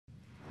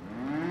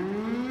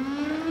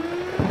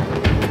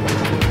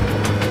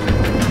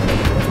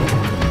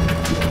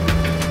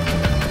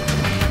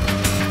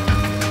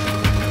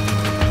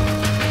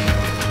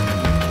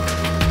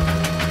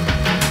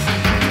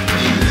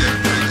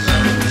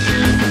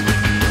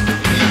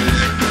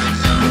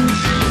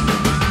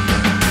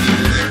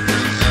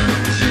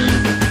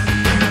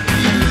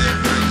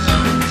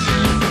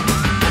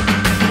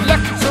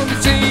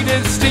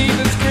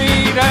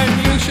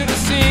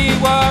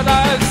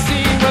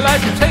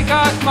like to take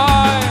out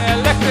my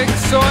electric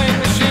sewing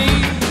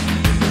machine.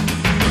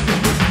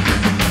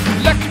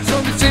 Electric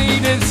sewing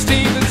machine is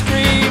steam is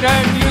green,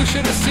 and you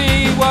should have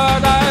seen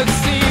what I've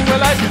seen. Well,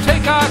 like to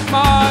take out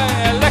my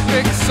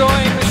electric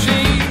sewing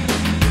machine.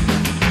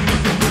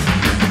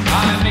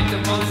 I make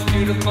the most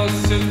beautiful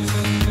suits.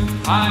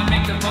 I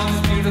make the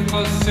most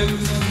beautiful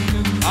suits.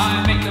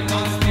 I make the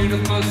most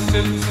beautiful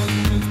suits.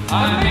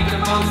 I make the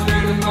most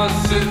beautiful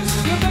suits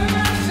you've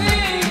ever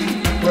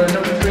seen. We're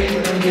number 3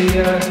 in the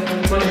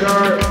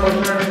Avant-garde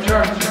alternative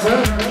charts as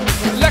well.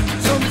 Electric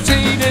sewing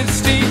machine is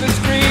steam is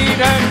green,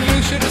 and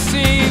you should have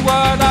seen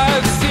what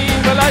I've seen.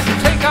 Well, I can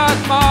take out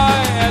my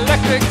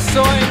electric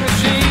sewing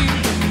machine.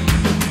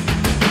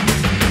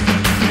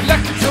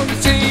 Electric sewing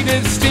machine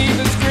is steam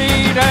is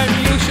green, and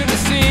you should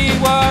have seen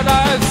what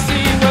I've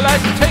seen. Well, I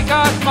can take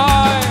out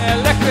my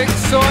electric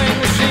sewing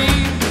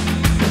machine.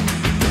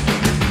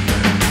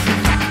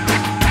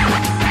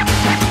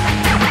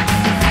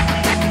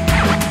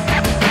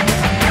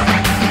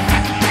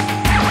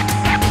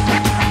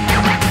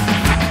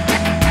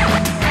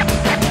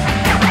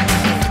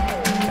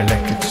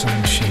 Electric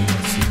sewing machine,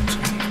 seems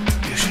me.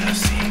 You should have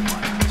seen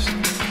what I've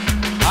seen.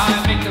 I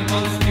make the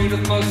most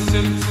beautiful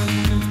suits.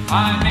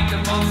 I make the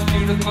most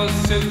beautiful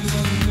suits.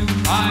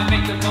 I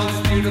make the most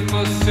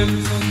beautiful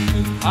suits.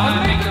 I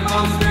make the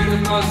most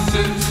beautiful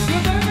suits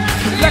you've ever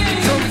seen. Electric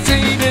sewing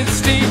machine is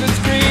steam is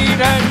green,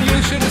 and you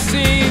should have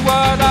seen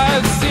what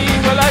I've seen.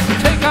 Well, I can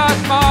take out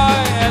my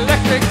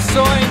electric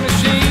sewing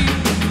machine.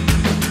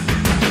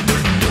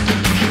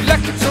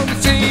 Electric sewing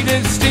machine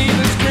is steam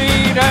is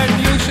green, and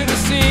you should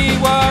have seen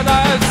what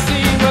I've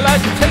seen. Well, I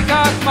can take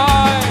out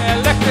my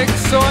electric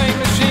sewing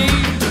machine.